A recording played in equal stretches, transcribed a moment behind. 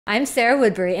I'm Sarah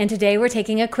Woodbury, and today we're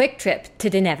taking a quick trip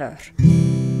to Dinefwr.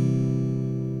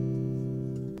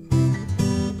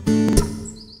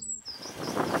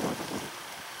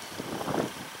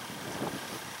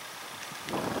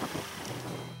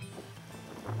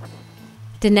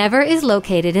 Dinefwr is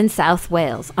located in South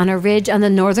Wales, on a ridge on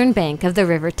the northern bank of the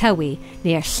River Tywi,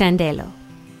 near Llandelo.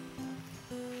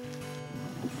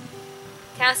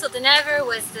 Castle Dinefwr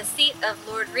was the seat of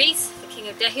Lord Rhys, the King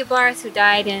of Deheubarth, who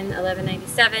died in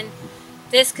 1197.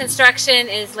 This construction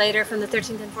is later from the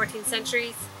 13th and 14th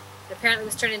centuries. It apparently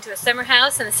was turned into a summer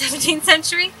house in the 17th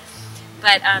century,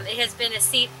 but it has been a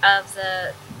seat of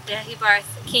the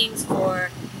Deheubarth kings for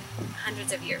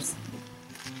hundreds of years.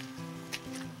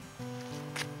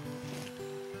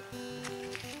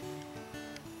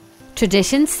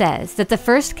 Tradition says that the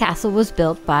first castle was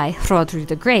built by Rhodri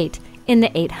the Great in the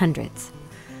 800s.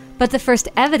 But the first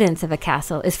evidence of a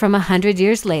castle is from 100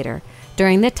 years later,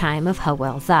 during the time of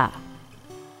Hywel Dda.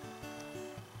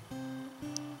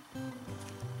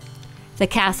 The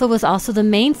castle was also the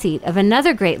main seat of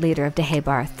another great leader of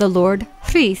Deheubarth, the Lord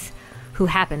Rhys, who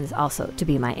happens also to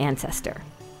be my ancestor.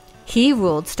 He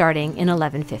ruled starting in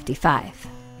 1155.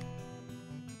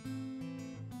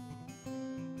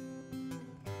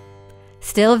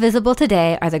 Still visible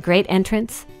today are the great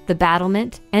entrance, the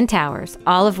battlement, and towers,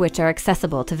 all of which are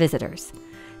accessible to visitors.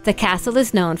 The castle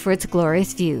is known for its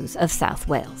glorious views of South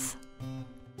Wales.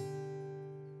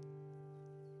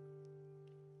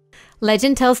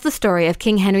 Legend tells the story of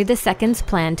King Henry II's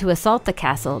plan to assault the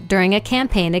castle during a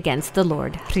campaign against the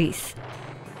Lord Rhys.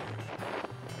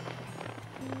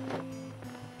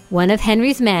 One of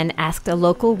Henry's men asked a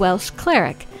local Welsh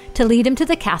cleric to lead him to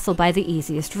the castle by the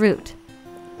easiest route.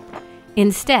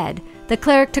 Instead, the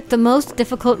cleric took the most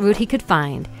difficult route he could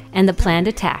find, and the planned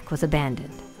attack was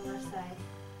abandoned.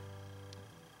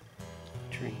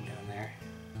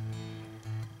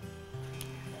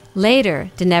 Later,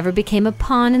 Dinefwr became a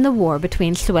pawn in the war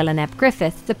between Llywelyn ap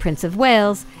Griffith, the Prince of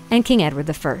Wales, and King Edward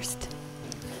I.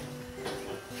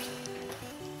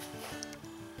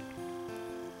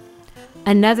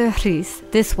 Another Rhys,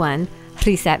 this one,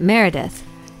 Rhys ap Meredith,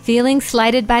 feeling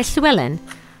slighted by Llywelyn,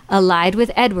 allied with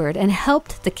Edward and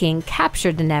helped the king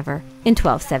capture Dinefwr in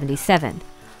 1277,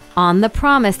 on the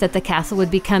promise that the castle would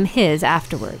become his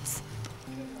afterwards.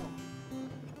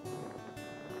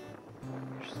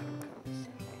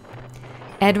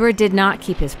 Edward did not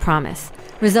keep his promise,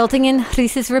 resulting in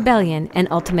Rhys's rebellion and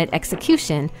ultimate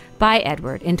execution by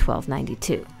Edward in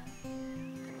 1292.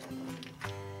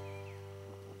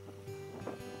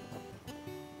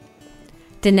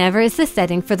 Dinefwr is the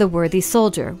setting for The Worthy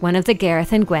Soldier, one of the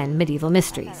Gareth and Gwen medieval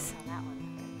mysteries.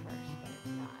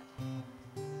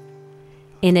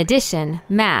 In addition,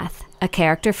 Math, a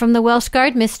character from the Welsh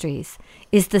Guard mysteries,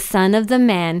 is the son of the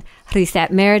man Rhys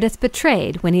ap Meredith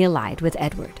betrayed when he allied with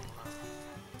Edward.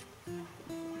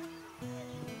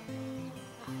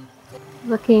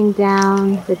 Looking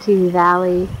down the Tywi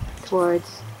Valley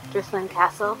towards Drysland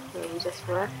Castle, where we just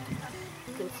were,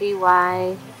 you can see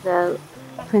why the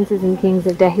princes and kings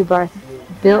of Deheubarth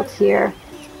built here.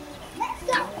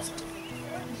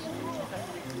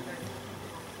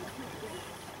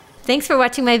 Thanks for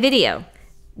watching my video.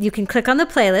 You can click on the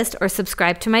playlist or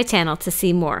subscribe to my channel to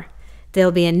see more.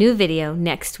 There'll be a new video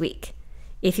next week.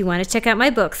 If you want to check out my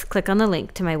books, click on the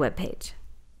link to my webpage.